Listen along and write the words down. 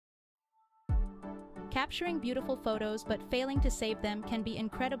Capturing beautiful photos but failing to save them can be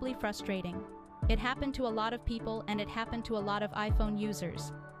incredibly frustrating. It happened to a lot of people, and it happened to a lot of iPhone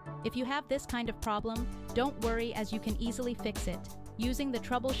users. If you have this kind of problem, don't worry, as you can easily fix it using the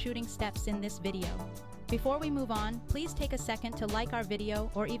troubleshooting steps in this video. Before we move on, please take a second to like our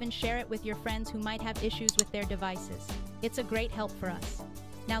video or even share it with your friends who might have issues with their devices. It's a great help for us.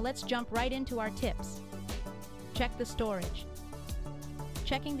 Now let's jump right into our tips. Check the storage.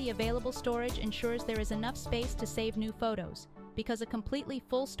 Checking the available storage ensures there is enough space to save new photos, because a completely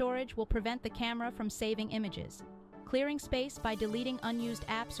full storage will prevent the camera from saving images. Clearing space by deleting unused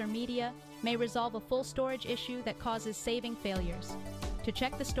apps or media may resolve a full storage issue that causes saving failures. To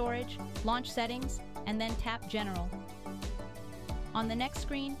check the storage, launch Settings, and then tap General. On the next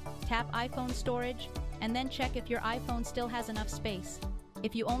screen, tap iPhone Storage, and then check if your iPhone still has enough space.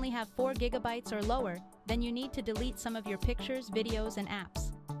 If you only have 4 GB or lower, then you need to delete some of your pictures, videos, and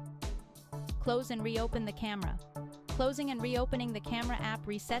apps. Close and reopen the camera. Closing and reopening the camera app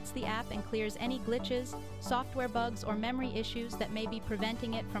resets the app and clears any glitches, software bugs, or memory issues that may be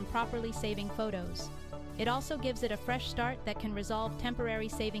preventing it from properly saving photos. It also gives it a fresh start that can resolve temporary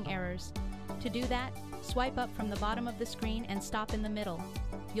saving errors. To do that, swipe up from the bottom of the screen and stop in the middle.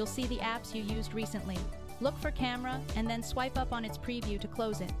 You'll see the apps you used recently. Look for camera and then swipe up on its preview to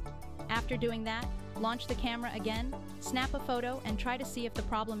close it. After doing that, launch the camera again, snap a photo, and try to see if the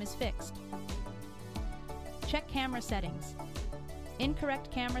problem is fixed. Check camera settings.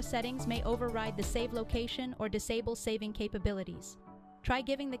 Incorrect camera settings may override the save location or disable saving capabilities. Try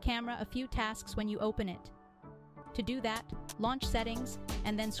giving the camera a few tasks when you open it. To do that, launch Settings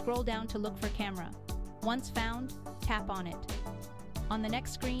and then scroll down to look for camera. Once found, tap on it. On the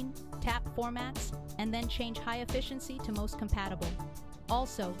next screen, tap Formats and then change High Efficiency to Most Compatible.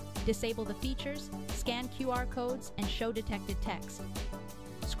 Also, disable the features, scan QR codes, and show detected text.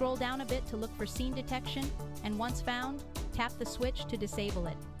 Scroll down a bit to look for scene detection, and once found, tap the switch to disable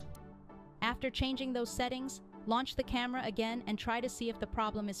it. After changing those settings, launch the camera again and try to see if the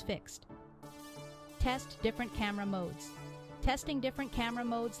problem is fixed. Test different camera modes. Testing different camera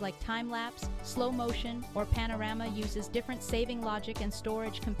modes like time-lapse, slow motion, or panorama uses different saving logic and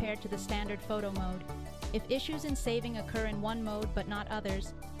storage compared to the standard photo mode. If issues in saving occur in one mode but not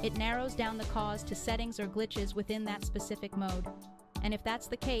others, it narrows down the cause to settings or glitches within that specific mode. And if that's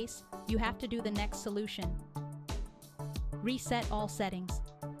the case, you have to do the next solution. Reset all settings.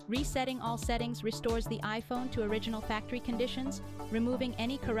 Resetting all settings restores the iPhone to original factory conditions, removing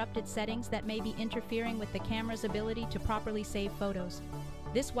any corrupted settings that may be interfering with the camera's ability to properly save photos.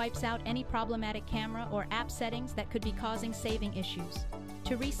 This wipes out any problematic camera or app settings that could be causing saving issues.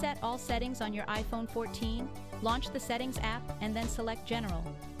 To reset all settings on your iPhone 14, launch the Settings app and then select General.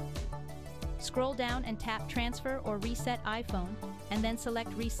 Scroll down and tap Transfer or Reset iPhone, and then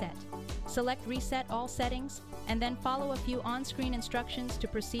select Reset. Select Reset all settings, and then follow a few on-screen instructions to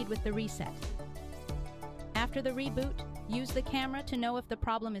proceed with the reset. After the reboot, use the camera to know if the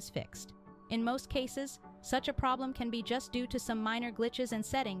problem is fixed. In most cases, such a problem can be just due to some minor glitches in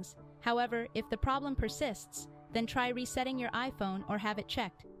settings. However, if the problem persists, then try resetting your iPhone or have it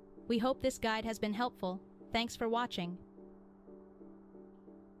checked. We hope this guide has been helpful. Thanks for watching.